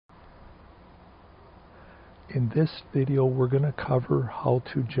In this video, we're going to cover how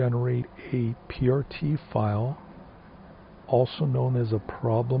to generate a PRT file, also known as a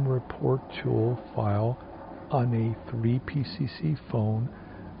problem report tool file, on a 3PCC phone.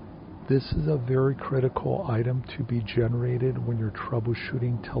 This is a very critical item to be generated when you're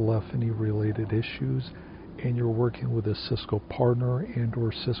troubleshooting telephony related issues and you're working with a Cisco partner and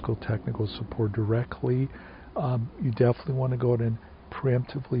or Cisco technical support directly. You definitely want to go ahead and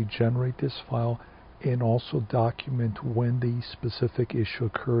preemptively generate this file and also document when the specific issue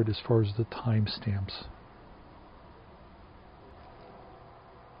occurred as far as the timestamps.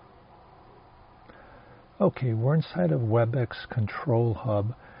 Okay, we're inside of WebEx Control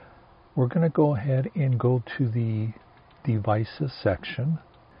Hub. We're going to go ahead and go to the Devices section.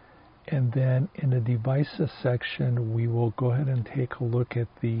 And then in the Devices section, we will go ahead and take a look at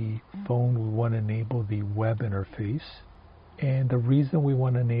the phone. We want to enable the web interface. And the reason we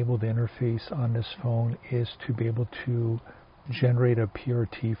want to enable the interface on this phone is to be able to generate a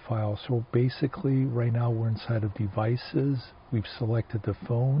PRT file. So basically, right now we're inside of Devices. We've selected the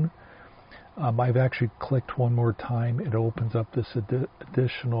phone. I've actually clicked one more time. It opens up this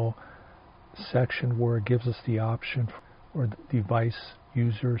additional section where it gives us the option for the device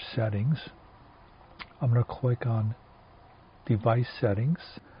user settings. I'm going to click on Device Settings.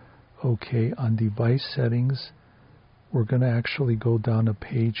 Okay, on Device Settings, we're going to actually go down a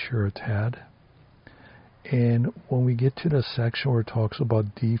page here a tad. And when we get to the section where it talks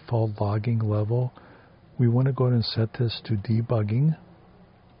about default logging level, we want to go ahead and set this to debugging.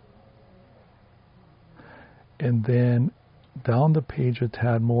 And then down the page a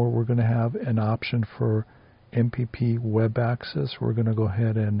tad more, we're going to have an option for MPP web access. We're going to go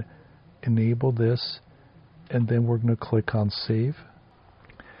ahead and enable this, and then we're going to click on Save.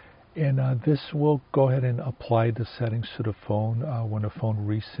 And this will go ahead and apply the settings to the phone when the phone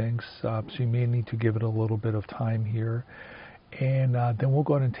resyncs. So you may need to give it a little bit of time here. And then we'll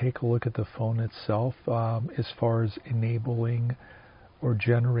go ahead and take a look at the phone itself as far as enabling or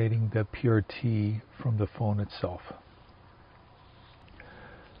generating the PRT from the phone itself.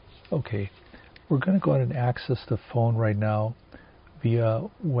 Okay, we're going to go ahead and access the phone right now via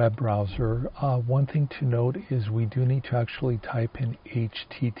web browser. One thing to note is we do need to actually type in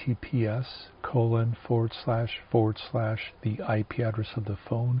https:// the IP address of the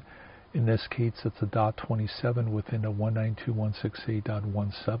phone. In this case, it's a .27 within a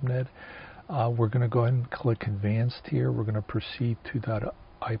 192.168.1 subnet. We're going to go ahead and click Advanced here. We're going to proceed to that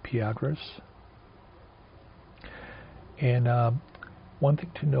IP address. And one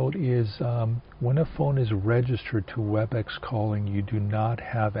thing to note is when a phone is registered to WebEx Calling, you do not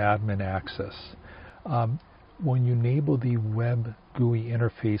have admin access. When you enable the Web GUI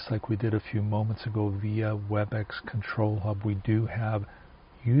interface like we did a few moments ago via WebEx Control Hub, we do have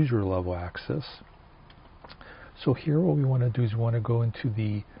user level access. So here what we want to do is we want to go into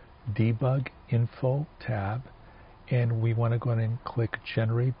the Debug Info tab, and we want to go ahead and click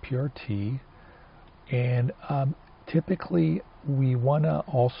Generate PRT. And typically we want to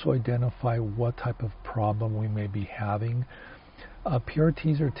also identify what type of problem we may be having.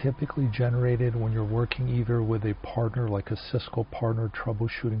 PRTs are typically generated when you're working either with a partner like a Cisco partner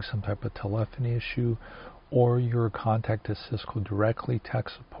troubleshooting some type of telephony issue, or you're contacting Cisco directly, tech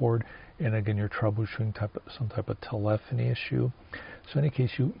support, and again you're troubleshooting some type of telephony issue. So in any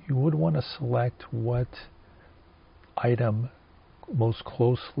case, you would want to select what item most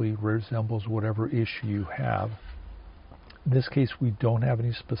closely resembles whatever issue you have. In this case, we don't have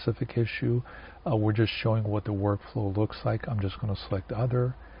any specific issue. We're just showing what the workflow looks like. I'm just going to select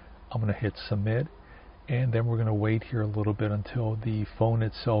Other. I'm going to hit Submit. And then we're going to wait here a little bit until the phone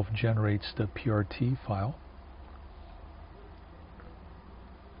itself generates the PRT file.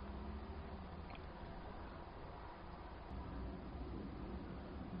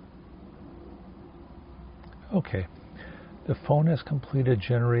 Okay, the phone has completed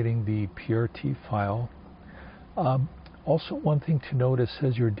generating the PRT file. Also, one thing to note, it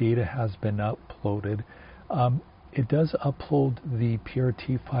says your data has been uploaded. It does upload the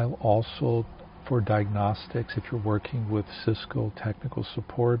PRT file also for diagnostics if you're working with Cisco technical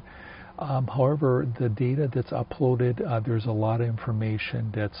support. However, the data that's uploaded, there's a lot of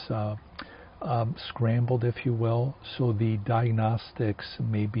information that's scrambled, if you will, so the diagnostics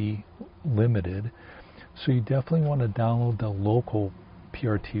may be limited. So you definitely want to download the local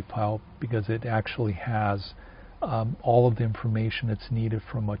PRT file because it actually has all of the information that's needed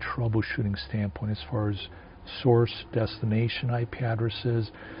from a troubleshooting standpoint as far as source, destination IP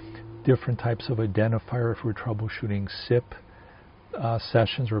addresses, different types of identifier if we're troubleshooting SIP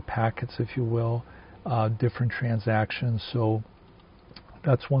sessions or packets, if you will, different transactions. So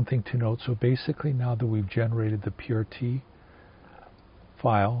that's one thing to note. So basically, now that we've generated the PRT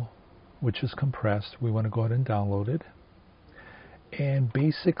file, which is compressed, we want to go ahead and download it. And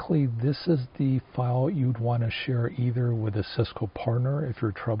basically, this is the file you'd want to share either with a Cisco partner if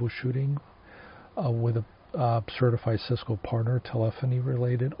you're troubleshooting with a certified Cisco partner, telephony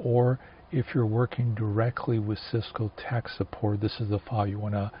related, or if you're working directly with Cisco tech support, this is the file you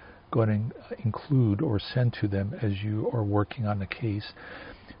want to go ahead and include or send to them as you are working on the case.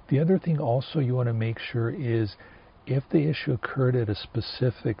 The other thing also you want to make sure is if the issue occurred at a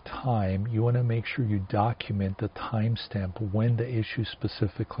specific time, you want to make sure you document the timestamp when the issue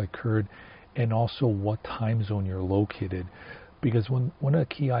specifically occurred and also what time zone you're located. Because one of the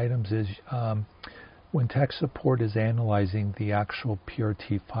key items is when tech support is analyzing the actual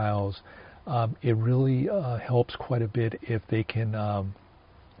PRT files, it really helps quite a bit if they can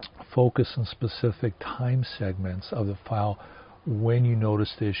focus on specific time segments of the file when you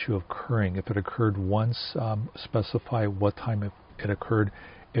notice the issue occurring. If it occurred once, specify what time it occurred.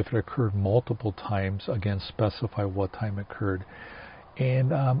 If it occurred multiple times, again, specify what time it occurred.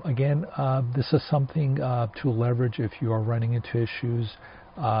 And again, this is something to leverage if you are running into issues.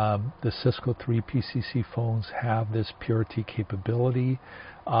 The Cisco 3PCC phones have this PRT capability.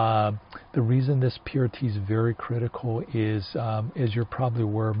 The reason this PRT is very critical is, as you're probably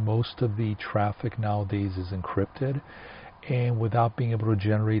aware, most of the traffic nowadays is encrypted. And without being able to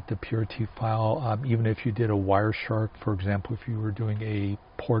generate the PRT file, even if you did a Wireshark, for example, if you were doing a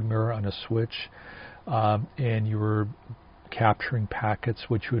port mirror on a switch and you were capturing packets,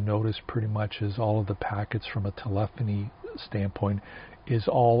 what you would notice pretty much is all of the packets from a telephony standpoint is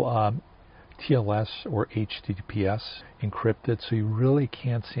all TLS or HTTPS encrypted, so you really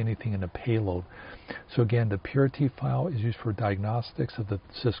can't see anything in the payload. So again, the PRT file is used for diagnostics of the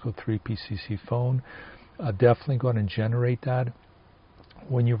Cisco 3PCC phone. Definitely go ahead and generate that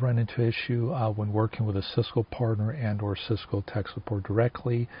when you run into issue when working with a Cisco partner and or Cisco tech support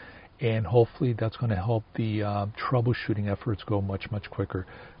directly, and hopefully that's going to help the troubleshooting efforts go much quicker.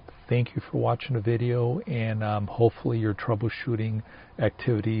 Thank you for watching the video, and hopefully your troubleshooting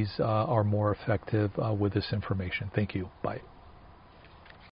activities are more effective with this information. Thank you. Bye.